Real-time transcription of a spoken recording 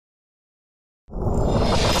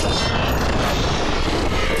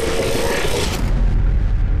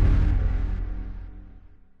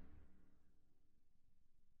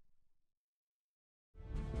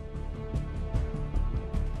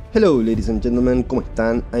Hello ladies and gentlemen, ¿cómo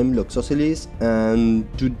están? I'm Loxosceles, and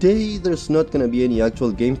today there's not gonna be any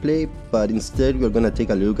actual gameplay, but instead we're gonna take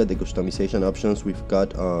a look at the customization options we've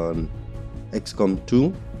got on XCOM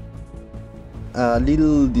 2. A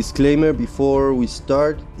little disclaimer before we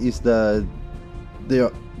start is that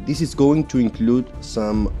this is going to include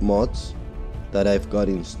some mods that I've got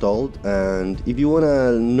installed, and if you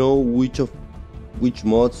wanna know which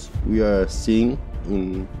mods we are seeing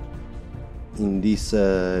in this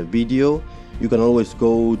video, you can always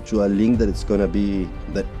go to a link that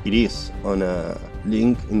it is on a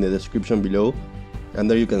link in the description below,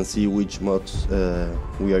 and there you can see which mods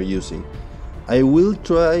we are using. I will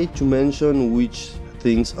try to mention which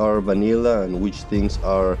things are vanilla and which things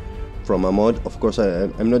are from a mod. Of course,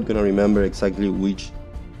 I'm not gonna remember exactly which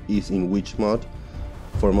is in which mod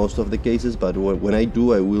for most of the cases, but when I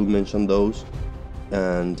do, I will mention those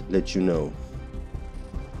and let you know.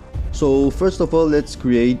 So first of all, let's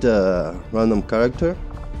create a random character.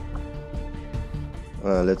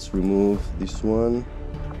 Let's remove this one.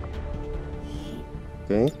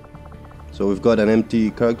 Okay, so we've got an empty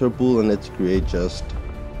character pool, and let's create just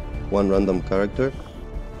one random character.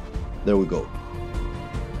 There we go.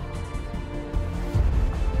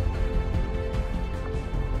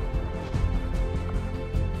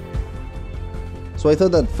 So I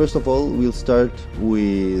thought that first of all we'll start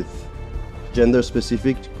with gender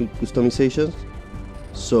specific customizations.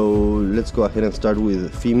 So let's go ahead and start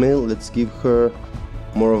with female. Let's give her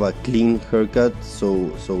more of a clean haircut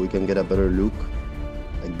so we can get a better look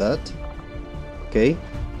like that. Okay,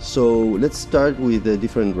 so let's start with the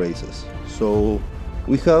different races. So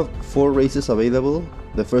we have 4 races available.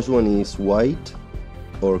 The first one is white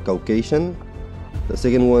or Caucasian. The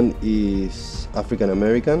second one is African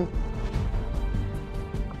American.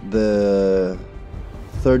 The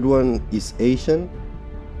third one is Asian,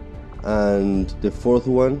 and the fourth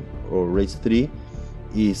one, or race 3,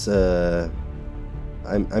 is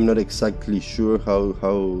I'm not exactly sure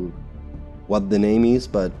what the name is,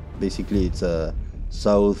 but basically it's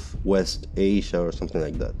Southwest Asia or something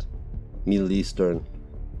like that, Middle Eastern.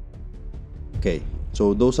 Okay,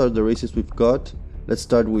 so those are the races we've got. Let's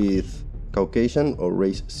start with Caucasian or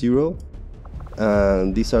race 0,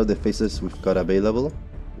 and these are the faces we've got available.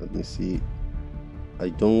 Let me see.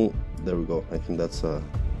 There we go. I think that's a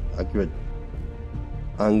accurate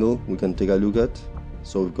angle we can take a look at.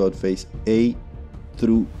 So we've got face A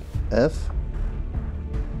through F.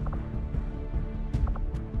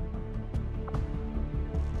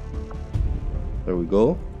 There we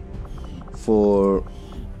go. For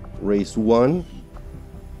race 1,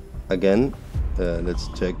 again, let's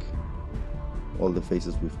check all the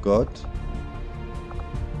faces we've got.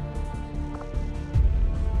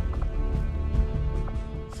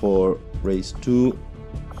 For race 2,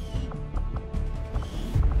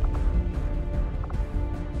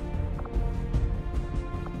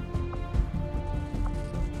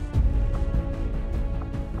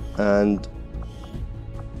 and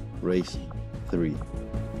race 3.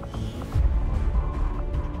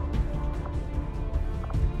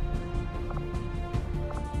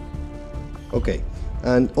 Okay,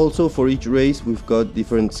 and also for each race we've got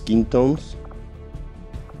different skin tones.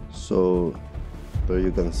 So there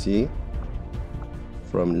you can see,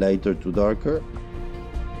 from lighter to darker.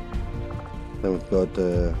 Then we've got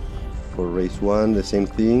for race 1 the same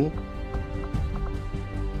thing.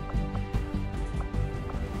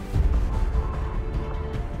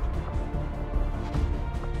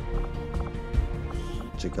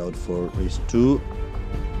 Check out for race 2.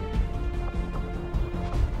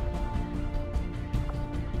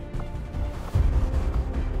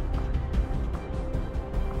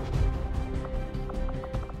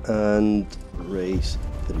 And race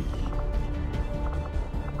 3.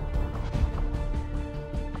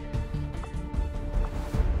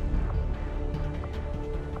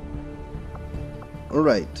 All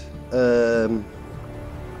right.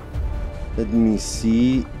 Let me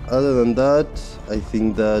see. Other than that, I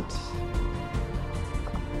think that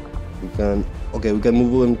we can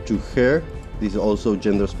move on to hair. This is also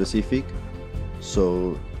gender specific.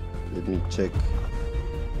 So let me check.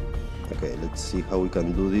 Okay, let's see how we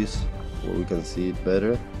can do this, where we can see it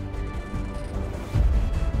better.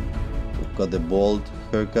 We've got the bald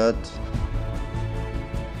haircut.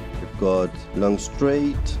 We've got long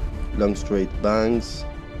straight bangs,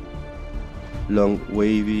 long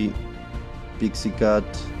wavy, pixie cut,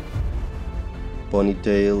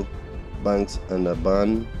 ponytail, bangs and a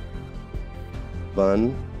bun. Let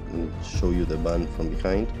me show you the bun from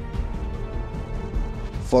behind.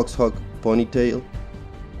 Foxhawk ponytail,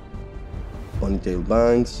 ponytail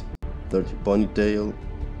bangs, dirty ponytail,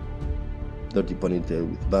 dirty ponytail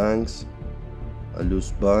with bangs, a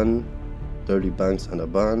loose bun, dirty bangs and a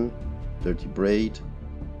bun, dirty braid,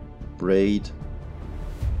 braid,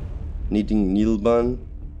 knitting needle bun,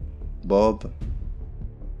 bob,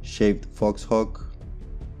 shaved foxhawk,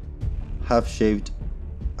 half-shaved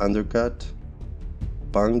undercut,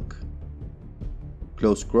 punk,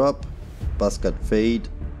 close crop, buzz cut fade,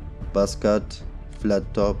 buzz cut, flat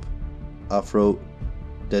top, afro,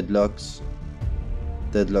 deadlocks,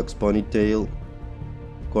 deadlocks ponytail,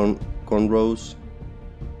 cornrows,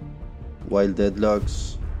 wild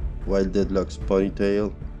deadlocks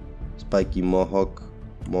ponytail, spiky mohawk,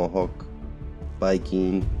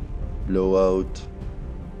 Viking, blowout.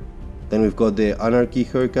 Then we've got the anarchy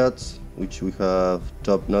haircuts, which we have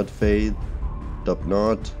top knot fade, top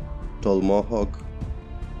knot, tall mohawk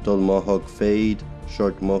fade,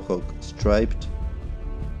 short mohawk striped,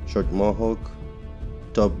 short mohawk,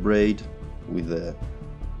 top braid with a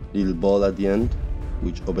little ball at the end,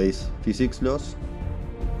 which obeys physics laws.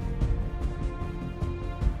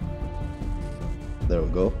 There we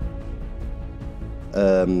go.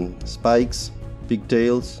 Spikes,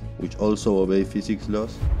 pigtails, which also obey physics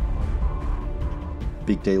laws.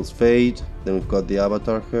 Pigtails fade. Then we've got the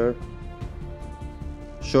avatar hair.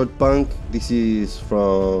 Short punk. This is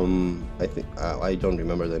from, I think, I don't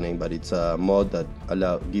remember the name, but it's a mod that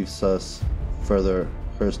gives us further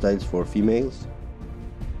hairstyles for females.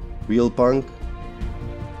 Real punk.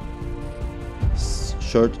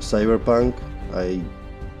 Short cyberpunk. I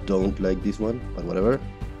don't like this one, but whatever.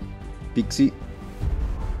 Pixie,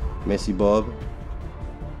 Messy Bob,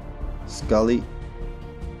 Scully,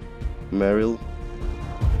 Meryl,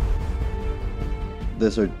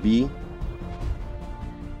 Desert Bee,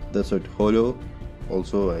 Desert Hollow.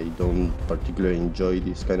 Also, I don't particularly enjoy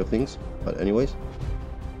these kind of things, but anyways.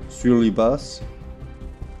 Swirly Bass,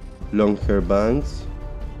 long hair bangs,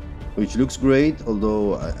 which looks great,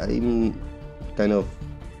 although I'm kind of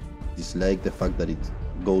dislike the fact that it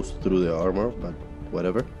goes through the armor, but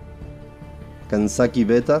whatever. Kansaki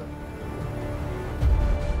Beta.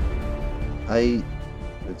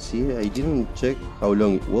 Let's see, I didn't check how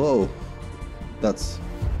long it. Whoa, that's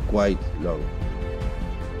quite long.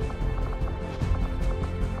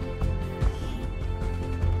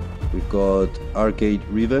 We've got Arcade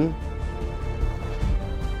Riven,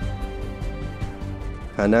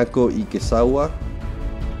 Hanako Ikesawa,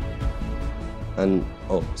 and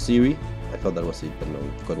Siri. I thought that was it, but no,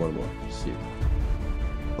 we've got one more. Siri.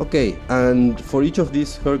 Okay, and for each of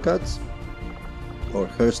these haircuts or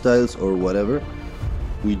hairstyles or whatever,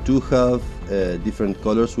 we do have different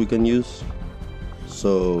colors we can use.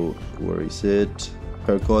 So where is it?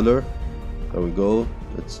 Hair color. There we go.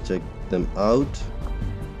 Let's check them out.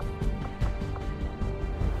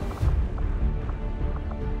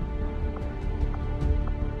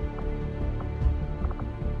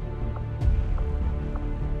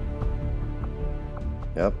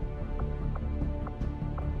 Yep.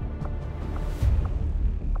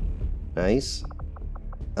 Nice.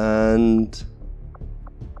 And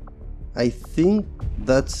I think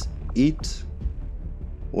that's it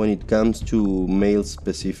when it comes to male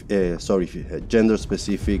specific, gender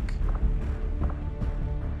specific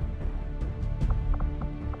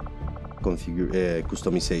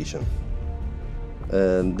customization.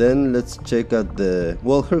 And then let's check at the,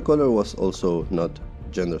 well, hair color was also not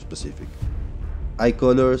gender specific. Eye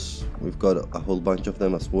colors, we've got a whole bunch of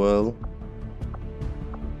them as well.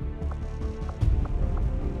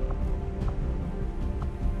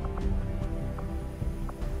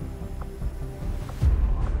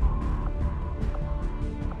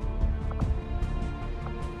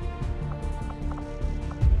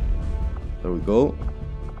 There we go.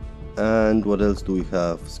 And what else do we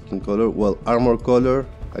have? Skin color, well, armor color,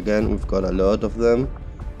 again, we've got a lot of them.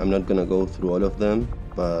 I'm not gonna go through all of them,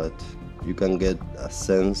 but you can get a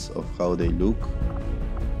sense of how they look.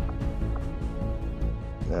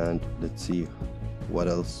 And let's see, what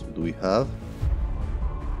else do we have?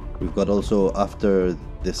 We've got also, after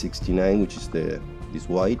the 69, which is this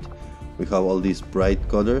white, we have all these bright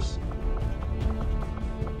colors.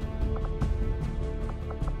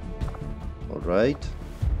 Alright.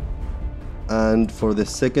 And for the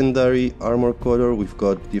secondary armor color, we've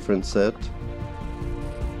got different set.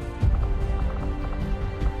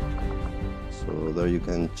 So there you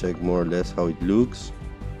can check more or less how it looks.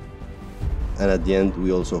 And at the end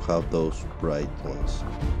we also have those bright ones.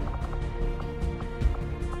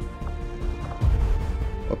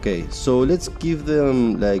 Okay, so let's give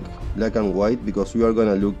them like black and white, because we are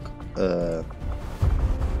gonna look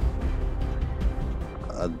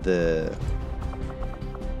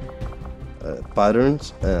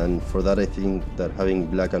patterns, and for that I think that having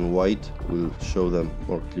black and white will show them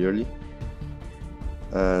more clearly.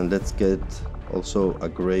 And let's get also a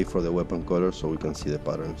gray for the weapon color so we can see the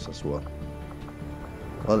patterns as well.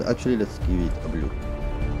 Well, actually let's give it a blue.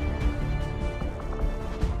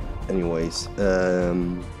 Anyways,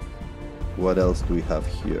 what else do we have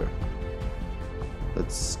here?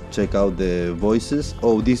 Let's check out the voices.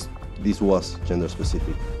 Oh, this was gender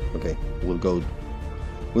specific. Okay,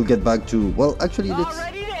 we'll get back to, well, actually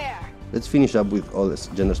let's finish up with all this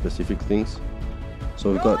gender specific things.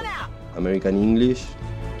 So we've got American English.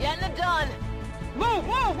 Getting it done. Move,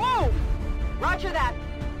 move, move. Roger that.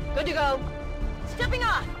 Good to go. Stepping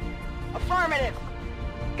off. Affirmative.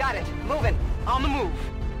 Got it. Moving. On the move.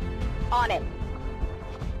 On it.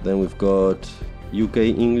 Then we've got UK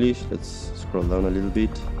English. Let's scroll down a little bit.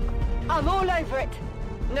 I'm all over it.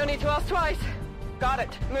 No need to ask twice. Got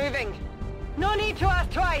it. Moving. No need to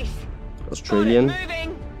ask twice. Australian. Got it.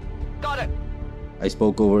 Moving. Got it. I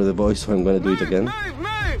spoke over the voice, so I'm gonna do it again. Move,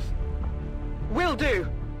 move. Will do.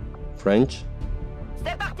 French.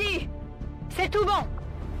 C'est parti. C'est tout bon.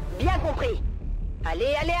 Bien compris.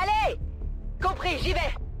 Allez, allez, allez. Compris, j'y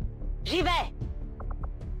vais. J'y vais.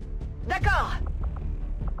 D'accord.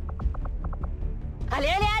 Allez,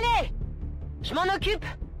 allez, allez. Je m'en occupe.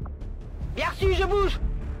 Bien reçu, je bouge.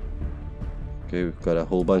 Okay, we've got a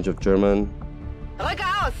whole bunch of German.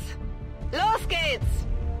 Rückaus. Los geht's.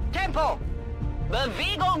 Tempo.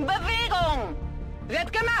 Bewegung, Bewegung.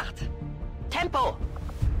 Wird gemacht. Tempo.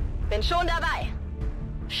 Bin schon dabei.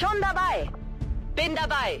 Schon dabei. Bin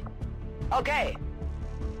dabei. Okay.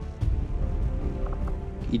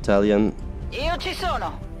 Italian. Io ci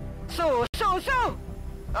sono. Su, su, su.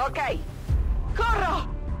 Ok. Corro.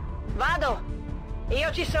 Vado.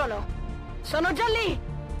 Io ci sono. Sono già lì.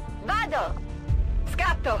 Vado.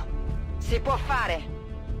 Scatto. Si può fare.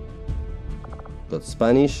 Got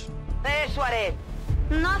Spanish. Eso haré.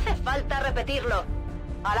 No hace falta repetirlo.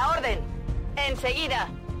 A la orden. Enseguida.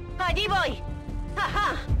 Allí voy.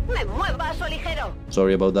 Ajá. Me muevo a su ligero.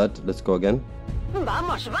 Sorry about that. Let's go again.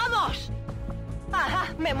 Vamos, vamos.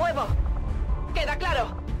 Ajá, me muevo. Queda claro.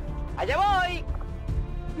 Allá voy.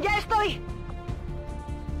 Ya estoy.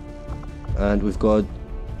 And we've got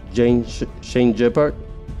Shane Shepard.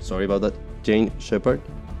 Sorry about that. Jane Shepard.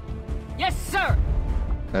 Yes, sir.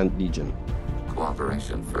 And Legion.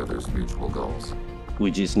 Cooperation furthers mutual goals.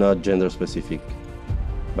 Which is not gender specific,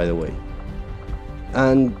 by the way.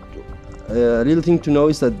 And a little thing to know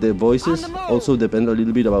is that the voices also depend a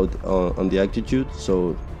little bit about on the attitude.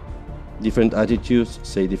 So different attitudes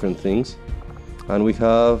say different things. And we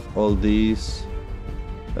have all these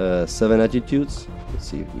 7 attitudes. Let's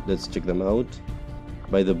see. Let's check them out.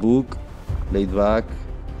 By the book: laid back,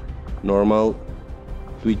 normal,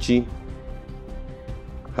 twitchy,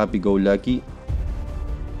 happy-go-lucky,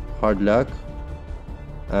 hard luck,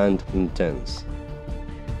 and intense.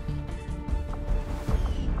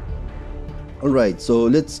 Alright, so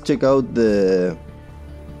let's check out the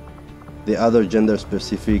other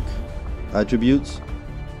gender-specific attributes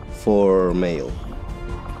for male.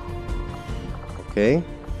 Okay,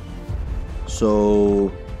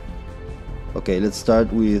 so let's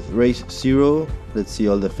start with race 0. Let's see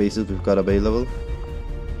all the faces we've got available.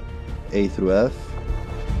 A through F.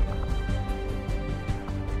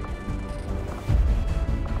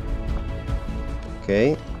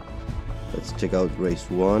 Okay, let's check out race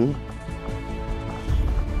 1.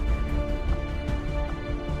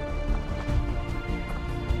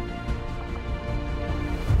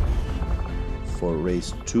 For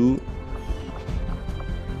race 2.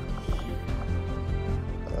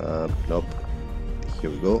 Nope. Here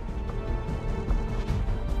we go.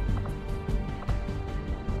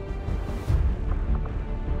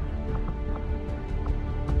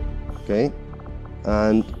 Okay,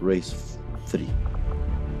 and race 3.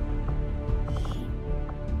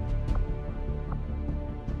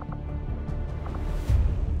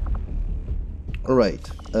 Alright,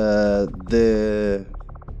 the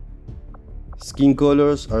skin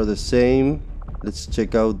colors are the same. Let's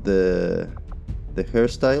check out the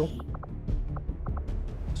hairstyle.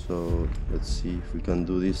 So let's see if we can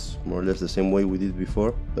do this more or less the same way we did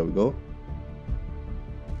before. There we go.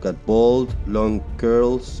 Got bald, long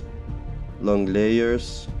curls, long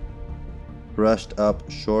layers, brushed up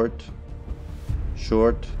short,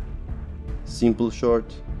 short, simple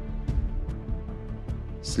short,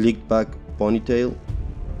 slicked back ponytail,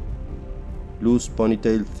 loose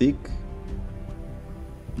ponytail thick,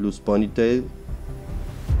 loose ponytail,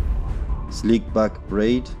 slick back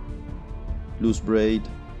braid, loose braid,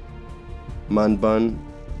 man bun,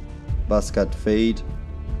 buzz cut fade,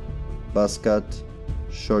 buzz cut,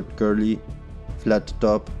 short curly, flat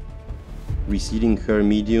top, receding hair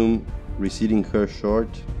medium, receding hair short,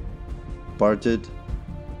 parted,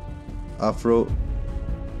 afro,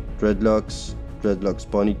 dreadlocks, dreadlocks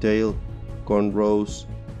ponytail, cornrows,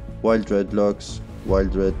 wild dreadlocks,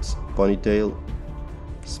 wild dreads ponytail,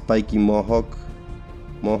 spiky mohawk,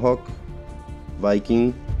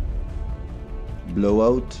 Viking,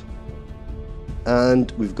 blowout,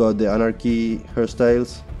 and we've got the anarchy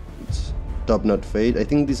hairstyles. It's top knot fade. I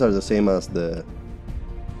think these are the same as the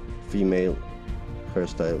female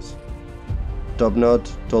hairstyles. Top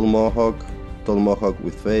knot, tall mohawk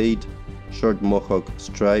with fade, short mohawk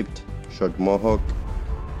striped, short mohawk,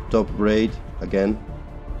 top braid, again,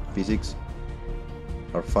 physics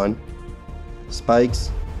are fun, spikes,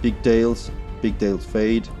 pigtails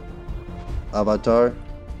fade, avatar,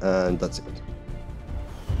 and that's it.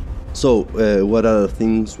 So what other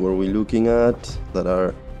things were we looking at that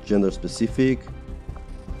are gender specific?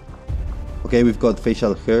 Okay, we've got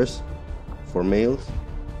facial hairs for males,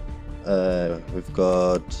 we've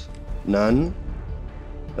got none,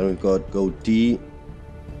 and we've got goatee,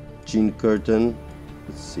 chin curtain,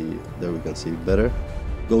 let's see, there we can see it better,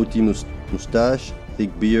 goatee mustache,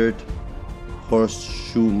 thick beard,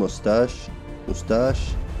 horseshoe mustache,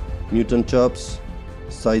 mutant chops,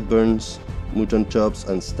 sideburns, mutant chops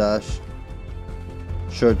and stash,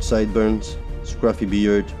 short sideburns, scruffy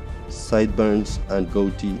beard, sideburns and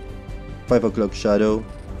goatee, 5 o'clock shadow.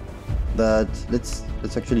 That let's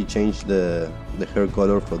actually change the hair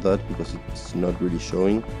color for that because it's not really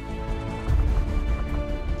showing.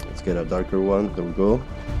 Let's get a darker one. There we go.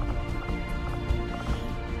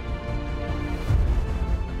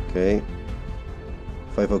 Okay,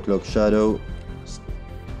 5 o'clock shadow,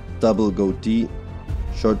 stubble goatee,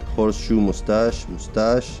 short horseshoe mustache,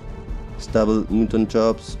 stubble mutant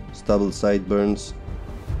chops, stubble sideburns,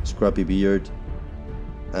 scrappy beard,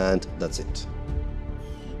 and that's it.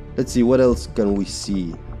 Let's see, what else can we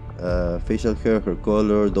see? Facial hair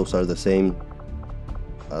color, those are the same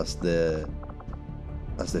as the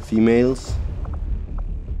females.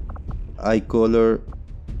 Eye color,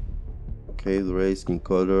 okay, the ray, skin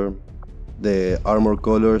color. The armor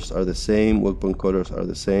colors are the same, weapon colors are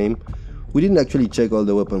the same. We didn't actually check all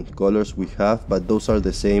the weapon colors we have, but those are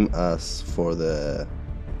the same as for the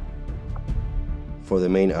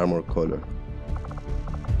main armor color.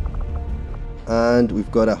 And we've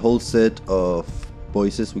got a whole set of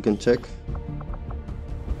voices we can check.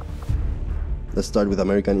 Let's start with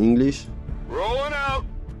American English. Rolling out.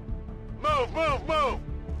 Move.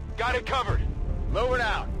 Got it covered. Moving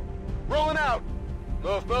out. Rolling out.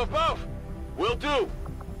 Move. Will do.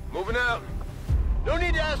 Moving out. No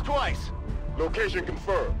need to ask twice. Location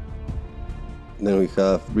confirmed. Then we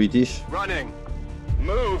have British. Running.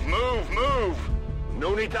 Move.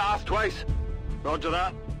 No need to ask twice. Roger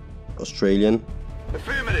that. Australian.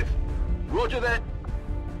 Affirmative. Roger that.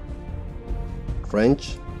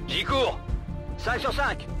 French. J'y cours. 5 sur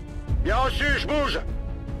 5. Bien reçu, je bouge.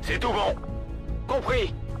 C'est tout bon.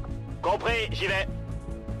 Compris. Compris, j'y vais.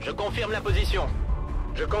 Je confirme la position.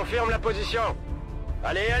 Je confirme la position.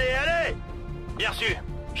 Allez. Bien reçu.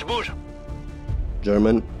 Je bouge.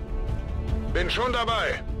 German. Bin schon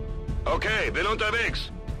dabei. Okay, bin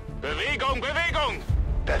unterwegs. Bewegung.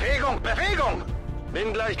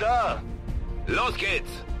 Bin gleich da. Los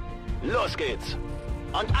geht's.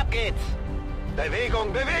 Und ab geht's.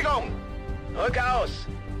 Bewegung. Rück aus.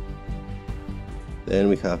 Then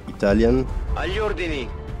we have Italian. Agli ordini.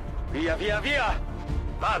 Via.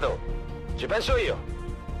 Vado. Ci penso io.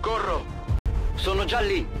 Corro. Sono già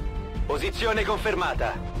lì. Posizione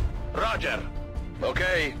confermata. Roger.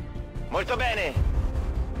 Ok. Molto bene.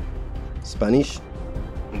 Spanish.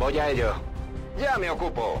 Voy a ello. Ya me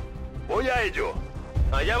ocupo. Voy a ello.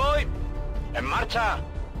 Allá voy. En marcha.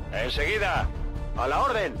 Enseguida. A la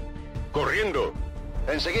orden. Corriendo.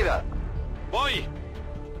 Enseguida. Voy.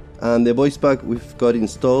 And the voice pack we've got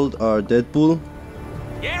installed are Deadpool,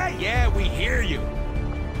 Yeah, we hear you.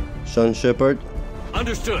 Sean Shepard,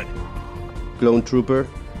 Understood. Clone Trooper,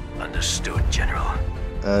 Understood, General.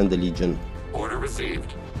 and the Legion, Order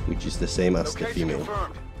received. which is the same as the Location female.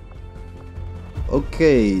 confirmed.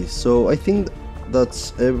 Okay, so I think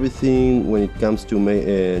that's everything when it comes to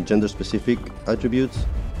gender specific attributes.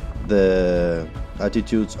 The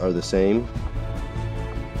attitudes are the same.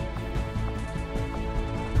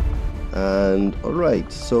 And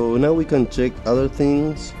alright, so now we can check other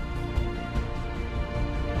things.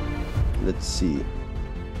 Let's see.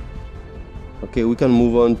 Okay, we can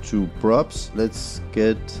move on to props. Let's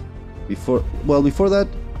get before that,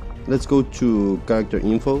 let's go to character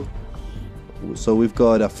info. So we've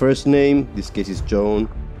got a first name, this case is Joan,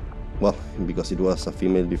 well, because it was a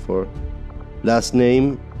female before. Last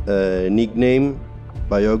name, nickname,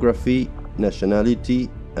 biography, nationality,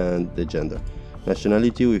 and the gender.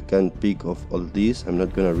 Nationality, we can pick of all these. I'm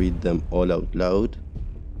not gonna read them all out loud,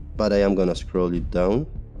 but I am gonna scroll it down.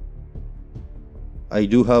 I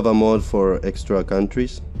do have a mod for extra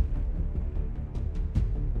countries.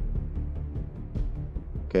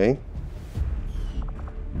 Okay.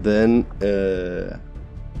 Then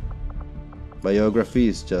biography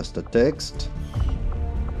is just a text,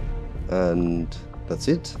 and that's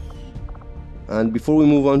it. And before we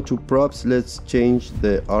move on to props, let's change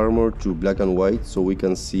the armor to black and white so we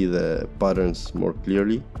can see the patterns more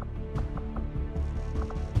clearly.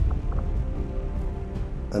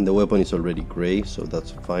 And the weapon is already gray, so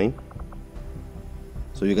that's fine.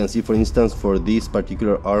 So you can see, for instance, for this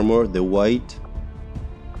particular armor, the white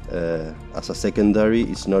as a secondary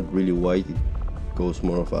is not really white, it goes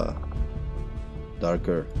more of a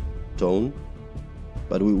darker tone,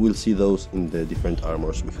 but we will see those in the different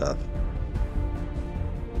armors we have.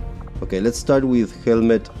 Okay, let's start with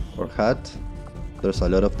helmet or hat. There's a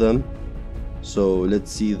lot of them, so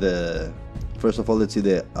let's see first of all, let's see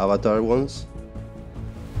the avatar ones.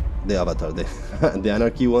 The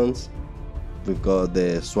anarchy ones. We've got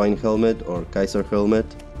the swine helmet or Kaiser helmet,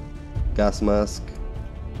 gas mask,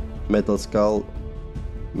 metal skull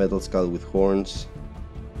with horns,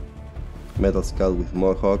 metal skull with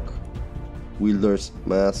mohawk, wielder's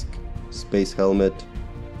mask, space helmet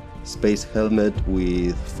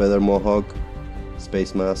with feather mohawk,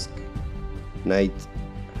 space mask, knight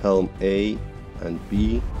helm A and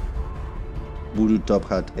B, voodoo top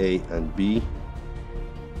hat A and B,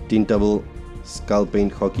 tintable skull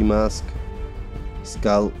paint hockey mask,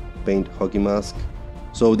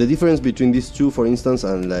 So the difference between these two, for instance,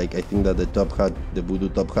 and like I think that the top hat, the voodoo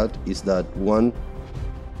top hat, is that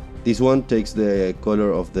this one takes the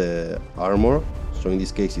color of the armor, so in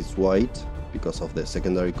this case it's white because of the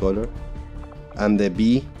secondary color, and the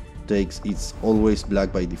B it's always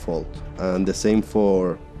black by default. And the same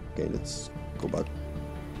for, okay, let's go back,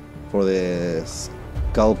 for the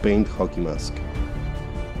skull paint hockey mask.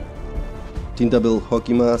 Tintable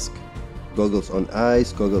hockey mask, goggles on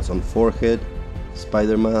eyes, goggles on forehead,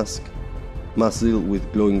 spider mask, muzzle with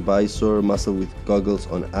glowing visor, muzzle with goggles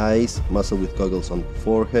on eyes, muzzle with goggles on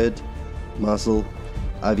forehead, muzzle,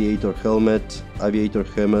 aviator helmet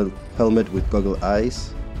with goggle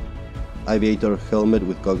eyes, aviator helmet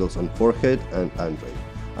with goggles on forehead, and android.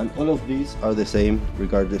 And all of these are the same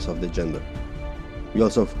regardless of the gender. We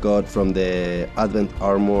also have got from the Advent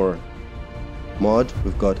Armor mod,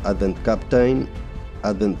 we've got Advent Captain,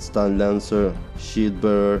 Advent Stand Lancer, Shield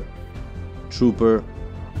Bearer, Trooper,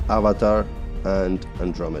 Avatar, and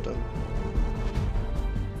Andromeda.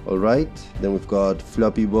 Alright, then we've got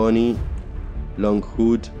Floppy Bunny, Long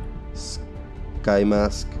Hood, Sky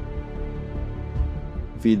Mask,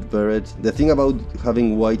 Field Beret. The thing about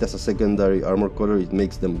having white as a secondary armor color, it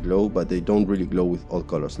makes them glow, but they don't really glow with all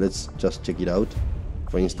colors. Let's just check it out.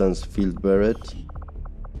 For instance, Field Beret,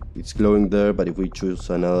 it's glowing there, but if we choose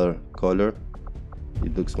another color,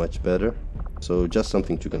 it looks much better. So just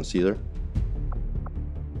something to consider.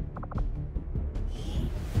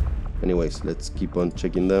 Anyways, let's keep on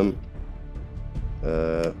checking them.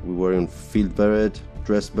 We were in Field Beret,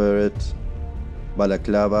 Dress Beret,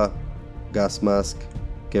 Balaclava, Gas Mask,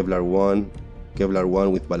 Kevlar 1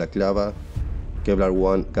 with Balaclava, Kevlar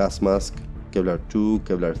 1 Gas Mask, Kevlar 2,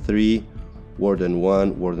 Kevlar 3, Warden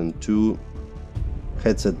 1, Warden 2,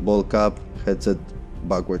 Headset Ball Cap, Headset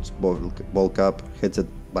Backwards Ball Cap, Headset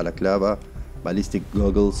Balaclava, Ballistic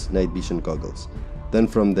Goggles, Night Vision Goggles. Then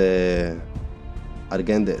from the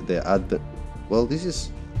Advent, well, these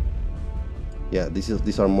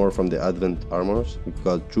are more from the Advent armors. We've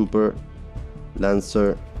got Trooper,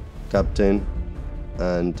 Lancer, Captain,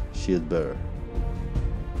 and Shield Bearer.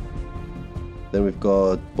 Then we've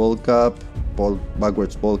got Ball Cap,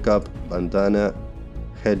 Backwards Ball Cap, Bandana,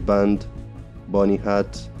 Headband, Bunny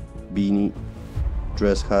Hat, Beanie,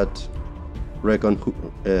 Dress Hat, Recon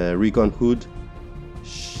Hood,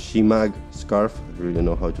 Shimag Scarf, I really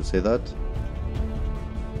know how to say that,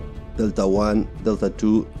 Delta 1, Delta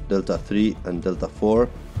 2, Delta 3, and Delta 4.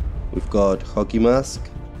 We've got Hockey Mask,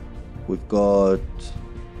 we've got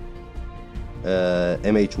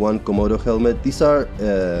MH1 Komodo Helmet. These are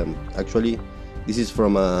actually, this is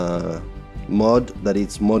from a mod that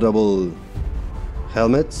it's moddable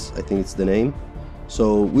helmets, I think it's the name.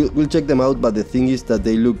 So we'll check them out, but the thing is that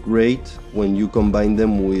they look great when you combine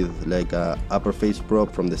them with like a upper face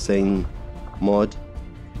prop from the same mod,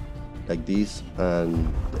 like this,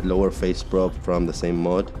 and the lower face prop from the same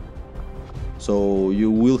mod. So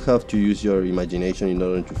you will have to use your imagination in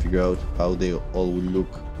order to figure out how they all will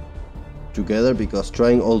look together, because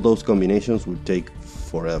trying all those combinations would take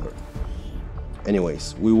forever.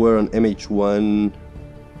 Anyways, we were on MH1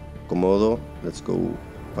 Komodo. Let's go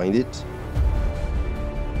find it.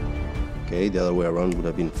 Okay, the other way around would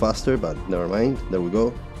have been faster, but never mind. There we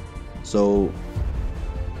go. So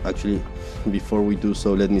actually, before we do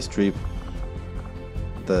so, let me strip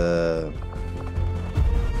the...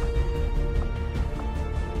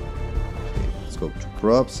 Okay, let's go to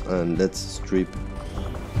props and let's strip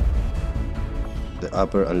the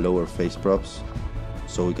upper and lower face props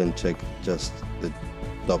so we can check just the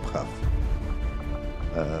top half.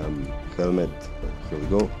 Helmet, here we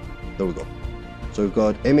go. There we go. So we've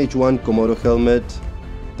got MH1 Komodo helmet,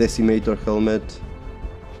 Decimator helmet,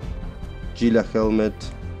 Gila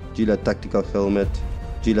helmet, Gila tactical helmet,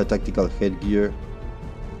 Gila tactical headgear,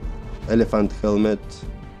 Elephant helmet,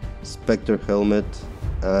 Spectre helmet,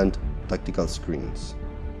 and tactical screens.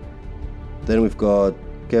 Then we've got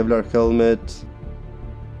Kevlar helmet,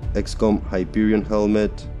 XCOM Hyperion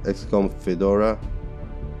helmet, XCOM Fedora,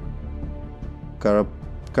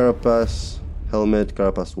 Carapace helmet,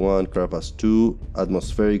 Carapace 1, Carapace 2,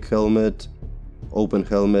 Atmospheric helmet, Open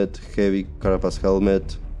helmet, Heavy Carapace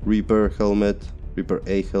helmet, Reaper helmet, Reaper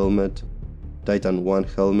A helmet, Titan 1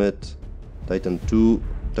 helmet, Titan 2,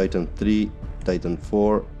 Titan 3, Titan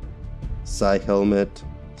 4, Psi helmet,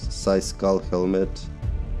 Psi Skull helmet.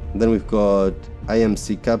 Then we've got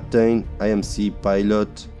IMC Captain, IMC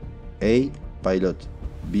Pilot A, Pilot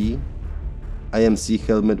B, IMC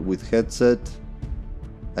helmet with headset,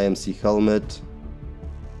 IMC helmet,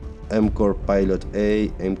 MCore Pilot A,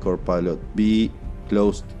 MCore Pilot B,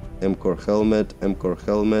 closed MCore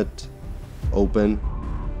helmet, open,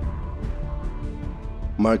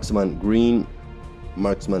 Marksman green,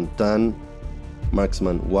 Marksman tan,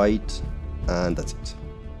 Marksman white, and that's it.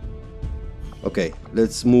 Okay,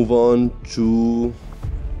 let's move on to...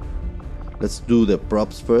 Let's do the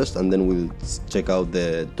props first, and then we'll check out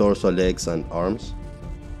the torso, legs, and arms.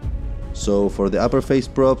 So for the upper face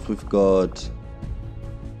props, we've got...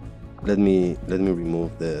 Let me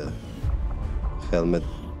remove the helmet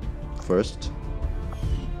first.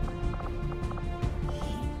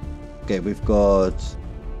 Okay, we've got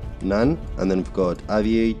none, and then we've got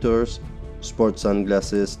aviators, sports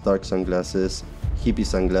sunglasses, dark sunglasses, hippie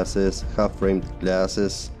sunglasses, half-framed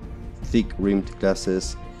glasses, thick-rimmed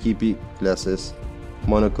glasses, hippie glasses,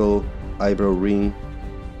 monocle, eyebrow ring,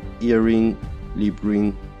 earring, lip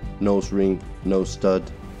ring, nose ring, nose stud,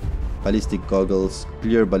 ballistic goggles,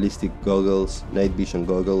 clear ballistic goggles, night vision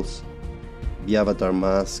goggles, the avatar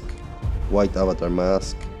mask, white avatar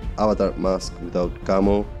mask without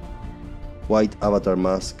camo, white avatar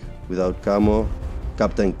mask without camo,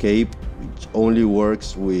 Captain Cape, which only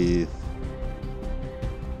works with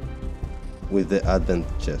the Advent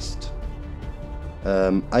chest,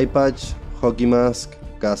 eye patch, hockey mask,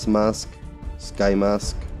 gas mask, sky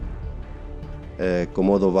mask,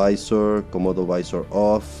 Komodo visor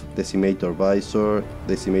off, Decimator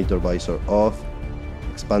visor off,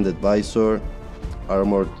 expanded visor,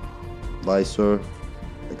 armored visor,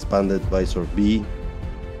 expanded visor B,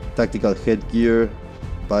 tactical headgear,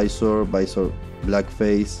 visor black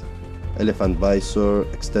face, elephant visor,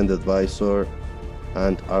 extended visor,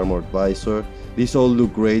 and armored visor. These all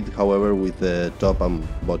look great, however, with the top and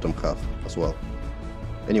bottom half as well.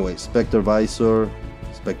 Anyway, Spectre visor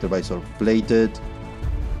plated,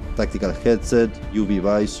 tactical headset, UV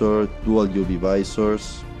visor, dual UV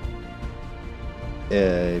visors,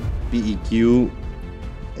 PEQ,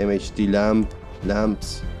 MHT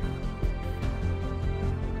lamps,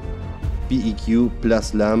 PEQ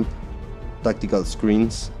plus lamp, tactical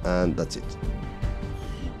screens, and that's it.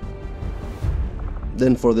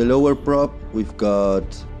 Then for the lower prop, we've got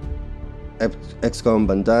XCOM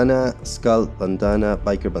bandana, skull bandana,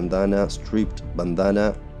 biker bandana, striped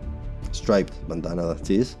bandana, that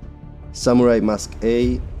is, samurai mask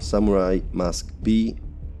A, samurai mask B,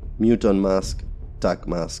 mutant mask, tac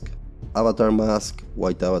mask, avatar mask,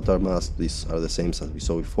 white avatar mask. These are the same as we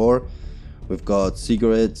saw before. We've got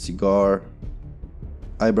cigarette, cigar,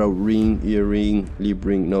 eyebrow ring, earring, lip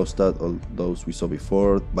ring, nose stud, all those we saw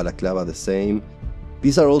before. Balaclava the same.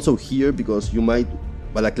 These are also here because you might...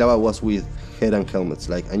 Balaclava was with head and helmets,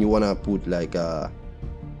 and you wanna put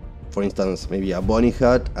for instance, maybe a bunny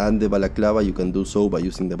hat and the balaclava. You can do so by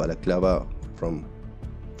using the balaclava from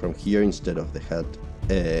here instead of the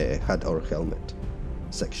hat or helmet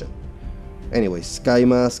section. Anyway, sky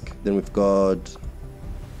mask. Then we've got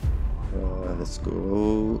let's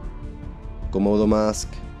go, Komodo mask,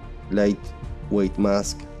 lightweight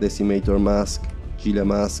mask, Decimator mask, Gila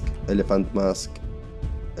mask, elephant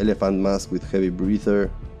mask with heavy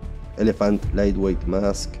breather, elephant lightweight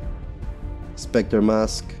mask, spectre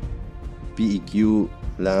mask, PEQ,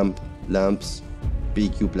 lamps,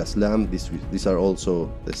 PEQ plus lamp. These are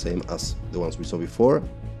also the same as the ones we saw before.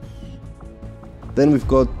 Then we've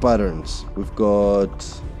got patterns. We've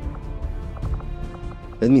got,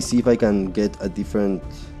 let me see if I can get a different,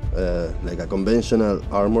 like a conventional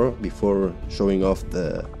armor before showing off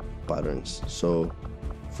the patterns. So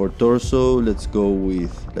for torso, let's go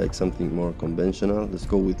with like something more conventional. Let's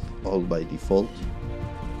go with all by default.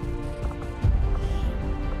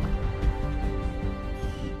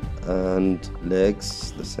 And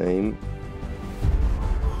legs the same.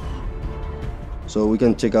 So we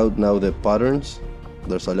can check out now the patterns.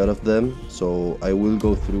 There's a lot of them, so I will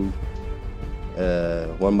go through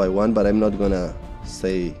one by one, but I'm not gonna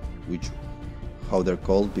say how they're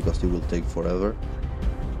called because it will take forever.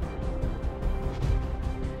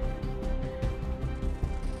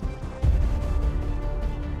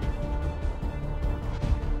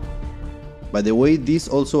 By the way, this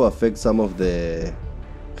also affects some of the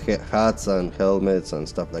hats and helmets and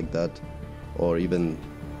stuff like that, or even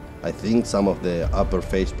I think some of the upper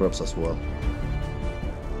face props as well.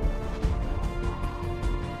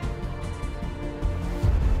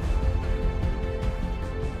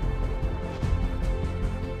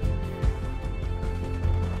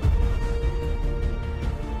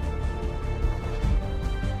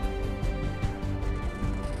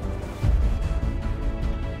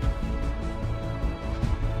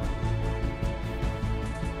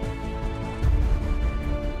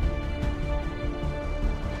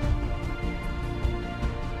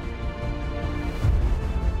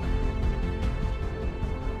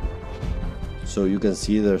 So you can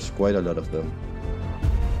see there's quite a lot of them.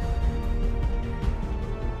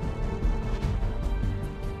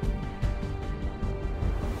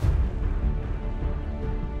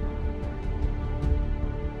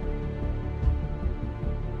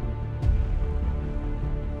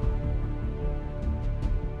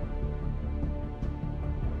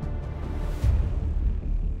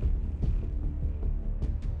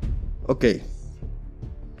 Okay.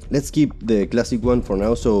 Let's keep the classic one for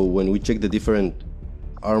now, so when we check the different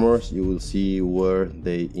armors, you will see where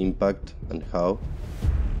they impact and how.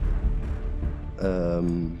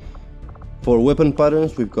 For weapon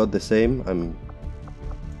patterns, we've got the same.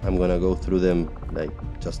 I'm gonna go through them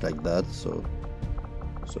just like that, so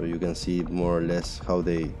you can see more or less how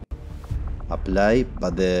they apply,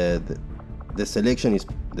 but the selection is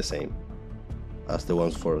the same as the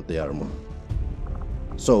ones for the armor.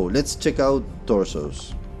 So let's check out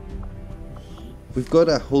torsos. We've got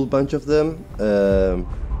a whole bunch of them.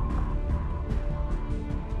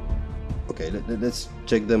 Okay, let's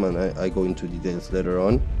check them and I go into details later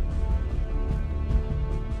on.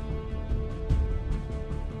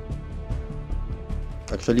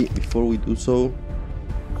 Actually, before we do so,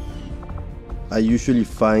 I usually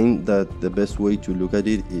find that the best way to look at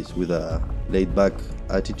it is with a laid-back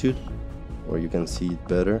attitude, where you can see it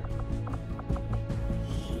better.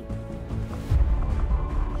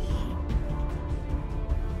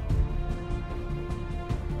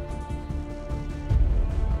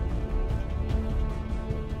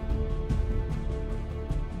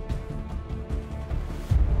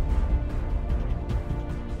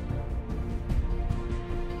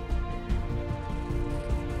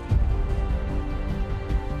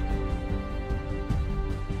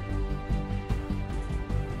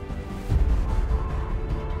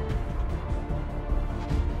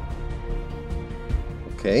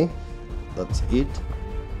 Okay, that's it.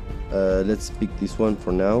 Let's pick this one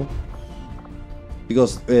for now,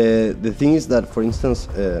 because the thing is that, for instance,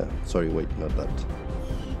 sorry, wait, not that.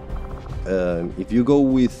 If you go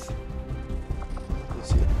with,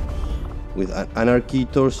 let's see, with an anarchy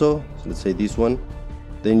torso, so let's say this one,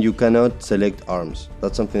 then you cannot select arms.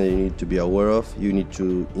 That's something that you need to be aware of. You need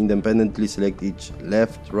to independently select each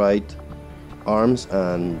left, right, arms,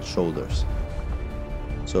 and shoulders.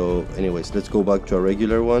 So anyways, let's go back to a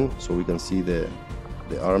regular one so we can see the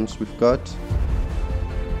arms we've got.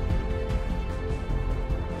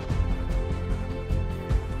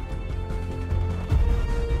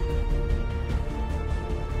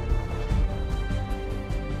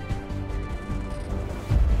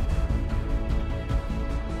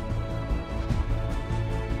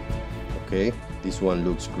 Okay, this one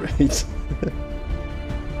looks great.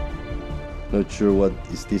 Not sure what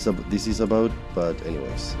this is about, but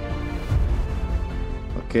anyways.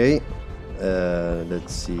 Okay,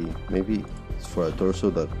 let's see. Maybe it's for a torso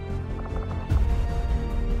that.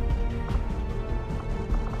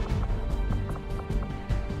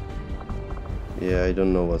 Yeah, I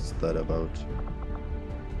don't know what's that about.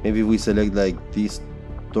 Maybe we select like this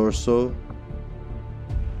torso.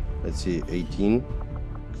 Let's see, 18.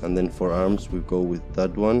 And then for arms we go with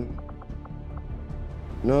that one.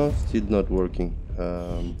 No, still not working.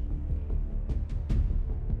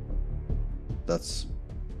 That's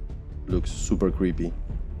looks super creepy.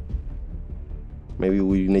 Maybe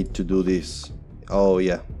we need to do this. Oh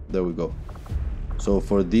yeah, there we go. So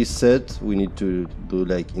for this set we need to do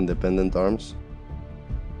like independent arms,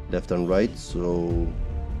 left and right. So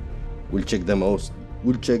we'll check them out.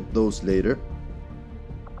 We'll check those later.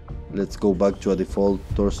 Let's go back to a default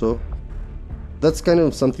torso. That's kind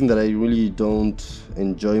of something that I really don't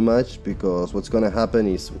enjoy much, because what's gonna happen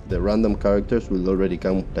is the random characters will already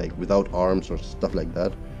come like without arms or stuff like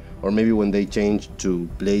that, or maybe when they change to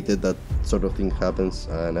plated, that sort of thing happens,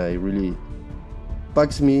 and I really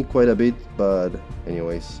bugs me quite a bit. But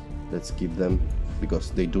anyways, let's keep them because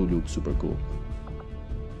they do look super cool.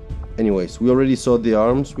 Anyways, we already saw the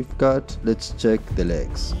arms we've got. Let's check the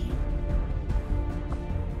legs.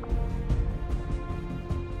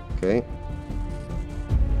 Okay.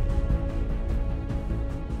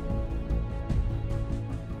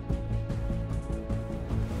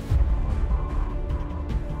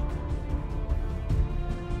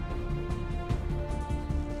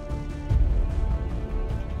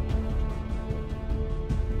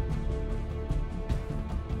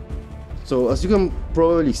 So as you can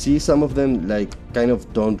probably see, some of them like kind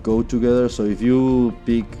of don't go together. So if you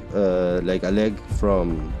pick like a leg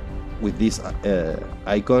from with this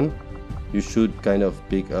icon, you should kind of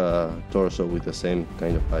pick a torso with the same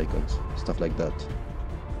kind of icons, stuff like that.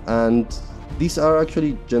 And these are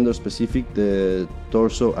actually gender specific, the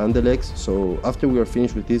torso and the legs. So after we are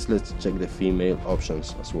finished with this, let's check the female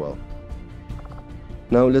options as well.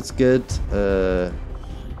 Now let's get I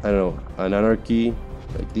don't know, an anarchy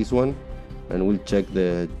like this one, and we'll check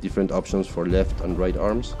the different options for left and right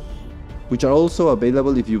arms, which are also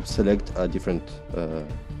available if you select a different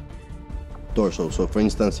torso. So for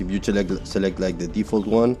instance, if you select like the default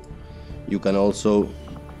one, you can also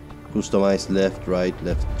customize left, right,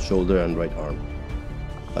 left shoulder and right arm.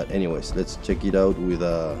 But anyways, let's check it out with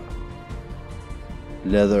a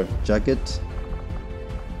leather jacket.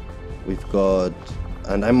 We've got,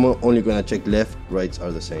 and I'm only gonna check left, rights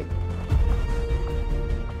are the same.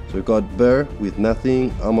 So we got bear with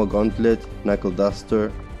nothing, ammo gauntlet, knuckle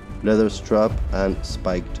duster, leather strap and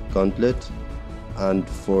spiked gauntlet. And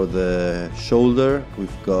for the shoulder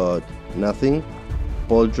we've got nothing,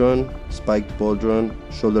 pauldron, spiked pauldron,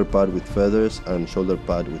 shoulder pad with feathers and shoulder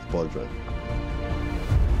pad with pauldron.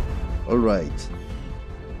 Alright,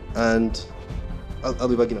 and I'll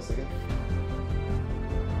be back in a second.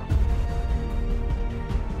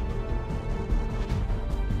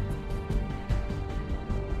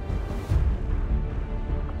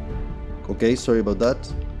 Okay, sorry about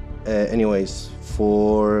that. Anyways,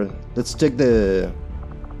 let's check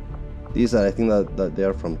these are, I think that they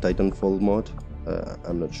are from Titanfall mod.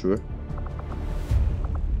 I'm not sure.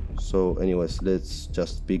 So anyways, let's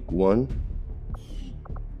just pick one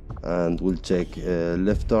and we'll check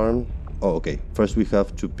left arm. Oh, okay, first we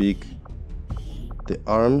have to pick the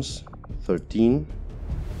arms, 13,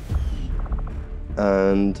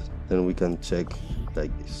 and then we can check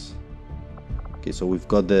like this. Okay, so we've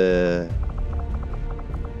got the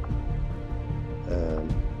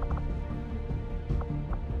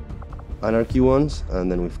anarchy ones,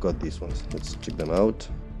 and then we've got these ones. Let's check them out.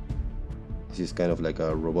 This is kind of like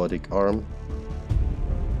a robotic arm.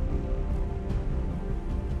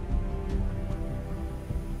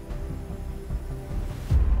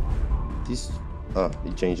 This,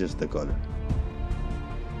 it changes the color.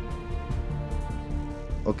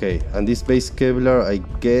 Okay, and this base Kevlar, I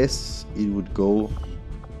guess it would go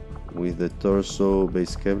with the torso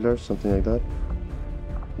base Kevlar, something like that.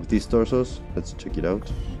 With these torsos, let's check it out.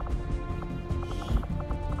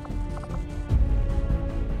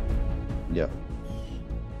 Yeah,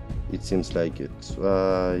 it seems like it.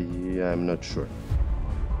 Yeah, I'm not sure.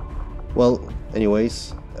 Well,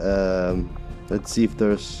 anyways, let's see if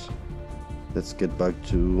there's. Let's get back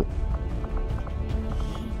to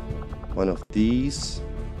one of these.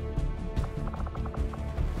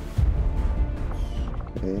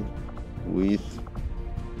 Okay, with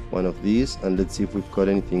one of these, and let's see if we've got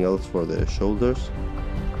anything else for the shoulders.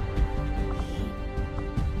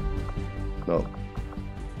 No,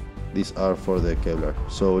 these are for the Kevlar,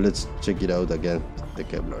 so let's check it out again, the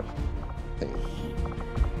Kevlar thing.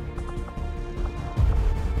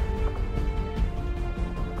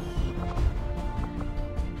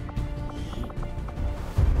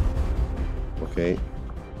 Okay,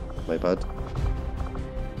 my bad.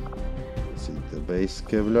 Let's see the base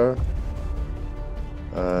Kevlar,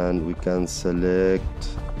 and we can select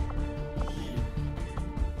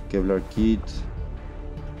Kevlar kit,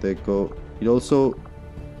 deco. It also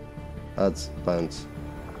adds pants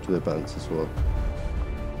to the pants as well.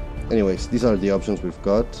 Anyways, these are the options we've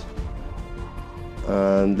got,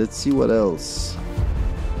 and let's see what else.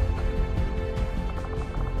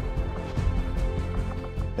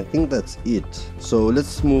 I think that's it. So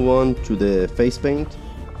let's move on to the face paint.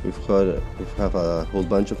 We have a whole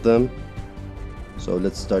bunch of them. So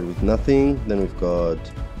let's start with nothing. Then we've got,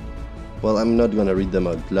 well, I'm not gonna read them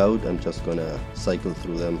out loud, I'm just gonna cycle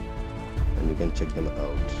through them and you can check them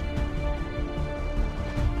out.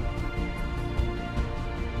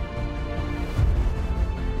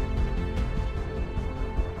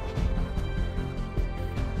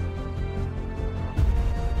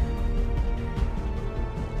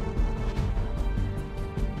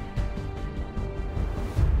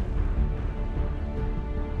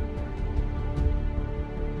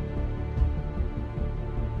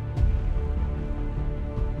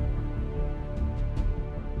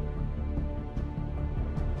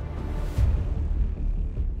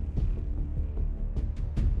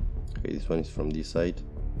 Okay, this one is from this side.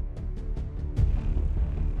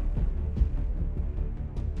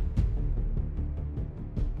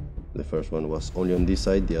 The first one was only on this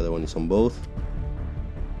side, the other one is on both.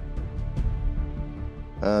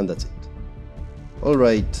 And that's it.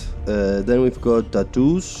 Alright, then we've got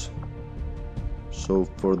tattoos. So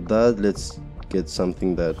for that, let's get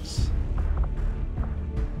something that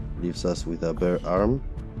leaves us with a bare arm.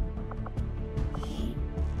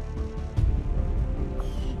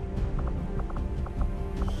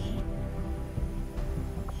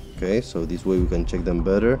 Okay, so this way we can check them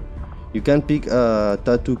better. You can pick a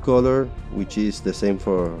tattoo color which is the same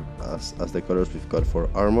for as the colors we've got for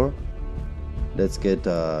armor. Let's get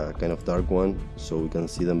a kind of dark one so we can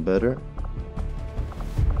see them better.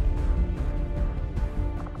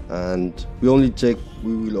 And we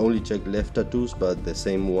will only check left tattoos, but the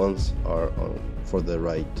same ones are on for the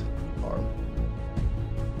right arm.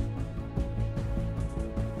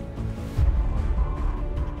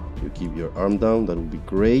 You keep your arm down, that would be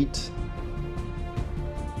great.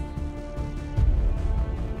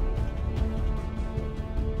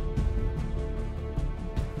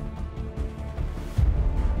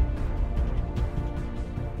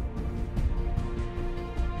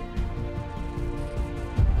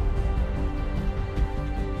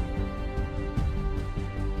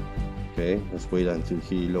 Okay, let's wait until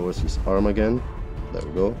he lowers his arm again. There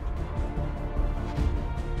we go.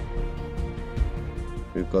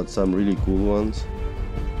 We've got some really cool ones.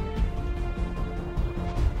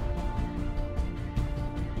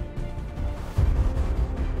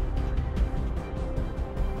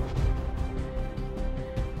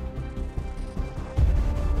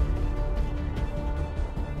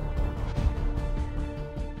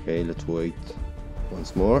 Okay, let's wait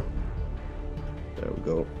once more. There we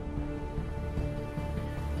go.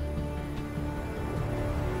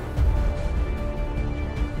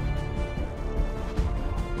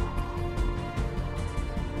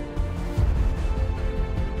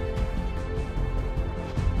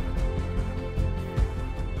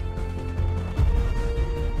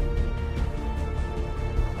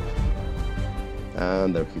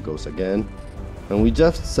 And there he goes again, and we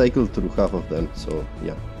just cycled through half of them, so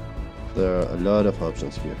yeah, there are a lot of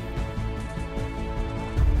options here.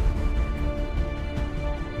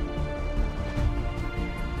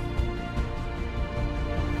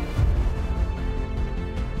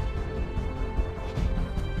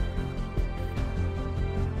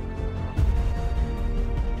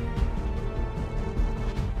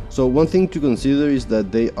 So one thing to consider is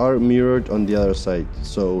that they are mirrored on the other side.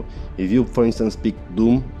 So if you, for instance, pick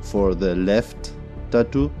Doom for the left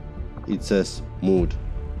tattoo, it says Mood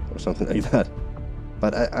or something like that.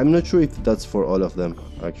 But I'm not sure if that's for all of them,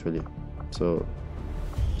 actually. So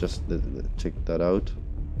just check that out.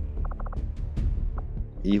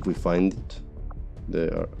 If we find it,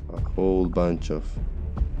 there are a whole bunch of...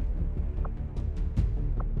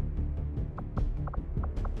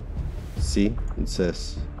 See, it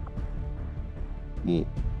says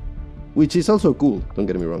which is also cool, don't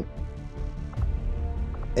get me wrong.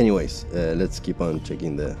 Anyways, let's keep on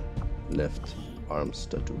checking the left arm's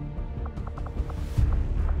tattoo.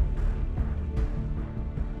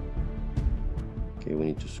 Okay, we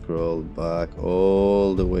need to scroll back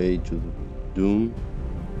all the way to the Doom.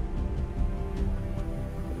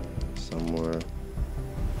 Somewhere.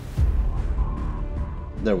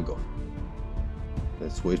 There we go.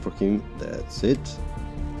 Let's wait for him. That's it.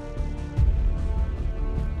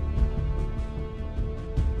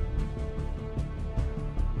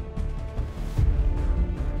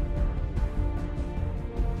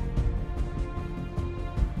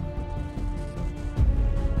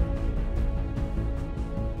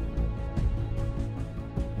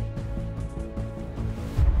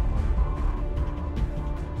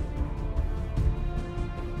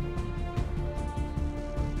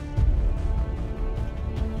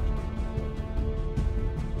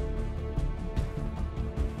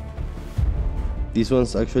 These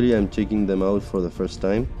ones actually I'm checking them out for the first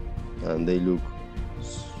time and they look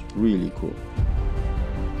really cool.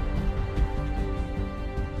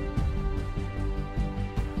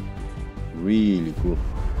 Really cool.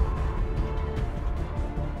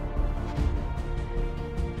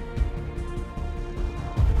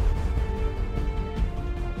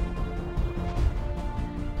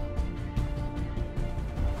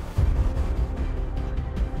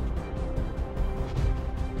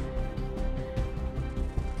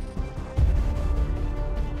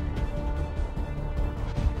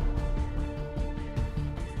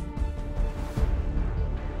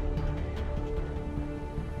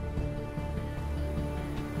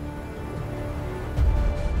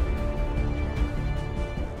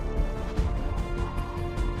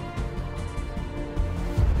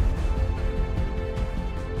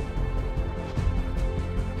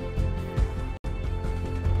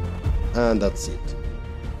 And that's it.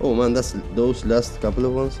 Oh man, that's those last couple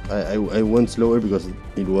of ones. I went slower because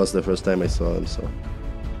it was the first time I saw them. So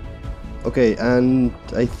okay, and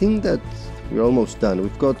I think that we're almost done.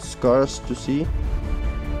 We've got scars to see.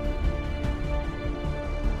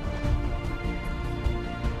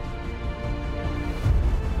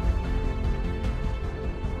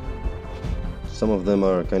 Some of them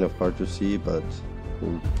are kind of hard to see, but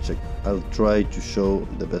we'll check. I'll try to show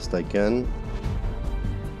the best I can.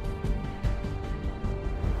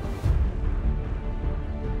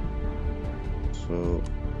 So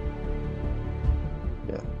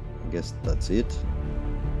yeah, I guess that's it.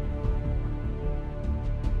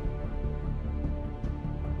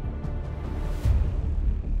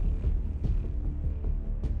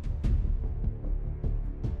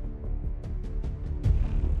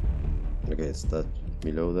 Okay, it's that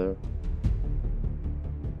below there.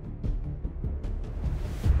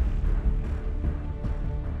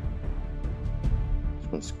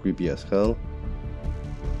 This one's creepy as hell.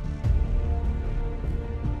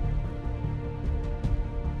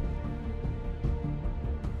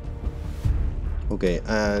 Okay,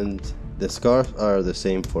 and the scars are the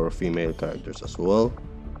same for female characters as well.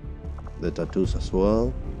 The tattoos as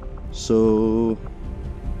well. So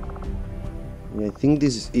yeah, I think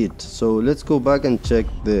this is it. So let's go back and check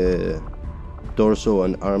the torso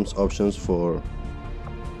and arms options for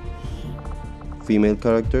female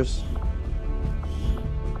characters.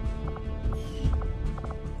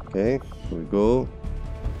 Okay, here we go.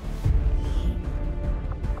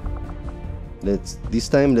 Let's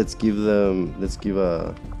give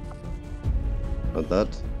a not that.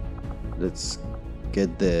 Let's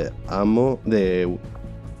get the armor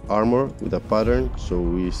with a pattern so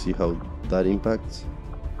we see how that impacts.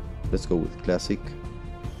 Let's go with classic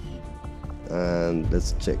and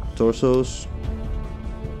let's check torsos.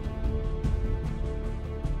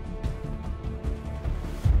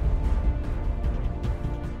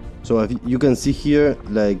 So if you can see here,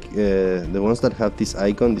 like the ones that have this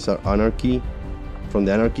icon, these are Anarchy from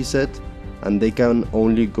the Anarchy set, and they can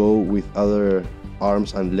only go with other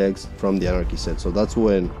arms and legs from the Anarchy set. So that's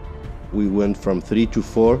when we went from 3 to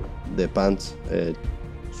 4, the pants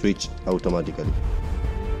switched automatically.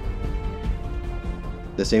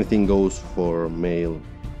 The same thing goes for male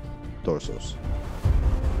torsos.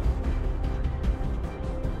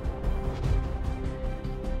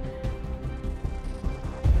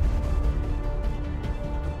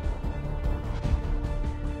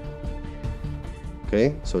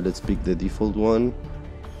 Okay, so let's pick the default one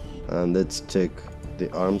and let's check the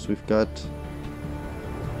arms we've got.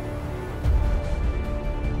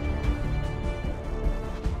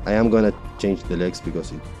 I am gonna change the legs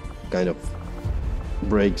because it kind of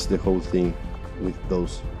breaks the whole thing with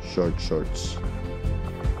those short shorts.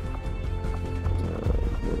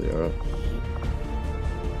 There they are.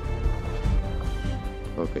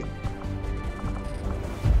 Okay.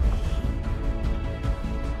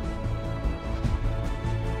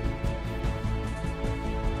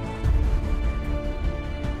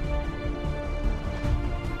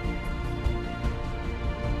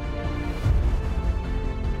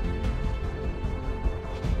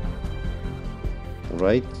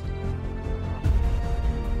 Right.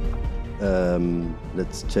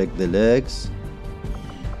 Let's check the legs.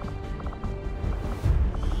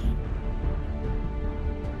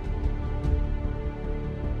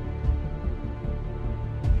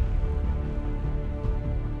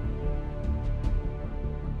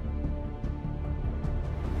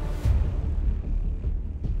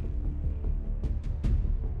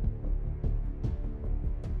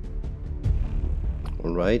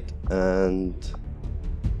 All right, and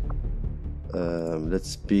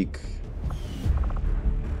let's pick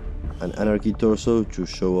an Anarchy torso to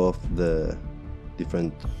show off the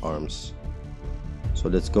different arms. So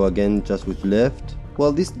let's go again just with left.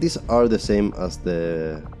 Well, these are the same as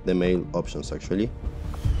the male options actually.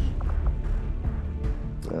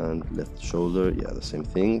 And left shoulder, yeah, the same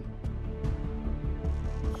thing.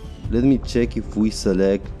 Let me check if we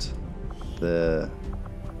select the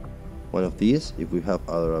one of these, if we have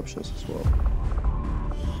other options as well.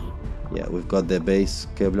 Yeah, we've got the base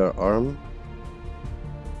Kevlar arm,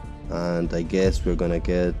 and I guess we're gonna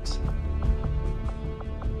get,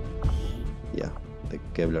 yeah, the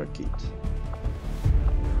Kevlar kit.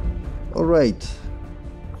 Alright,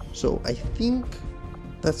 so I think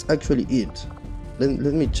that's actually it.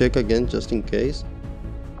 Let me check again just in case,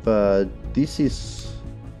 but this is,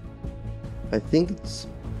 I think it's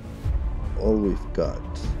all we've got.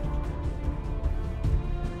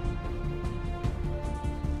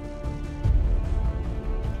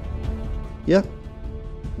 Yeah,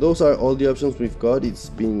 those are all the options we've got. It's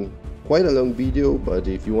been quite a long video, but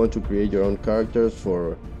if you want to create your own characters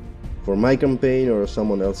for my campaign or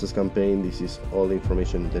someone else's campaign, this is all the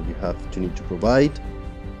information that you have to need to provide,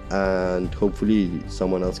 and hopefully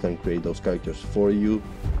someone else can create those characters for you,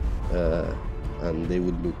 and they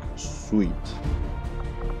would look sweet.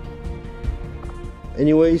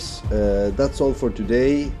 Anyways, that's all for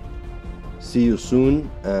today. See you soon,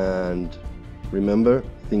 and remember,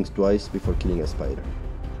 think twice before killing a spider.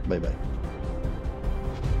 Bye bye.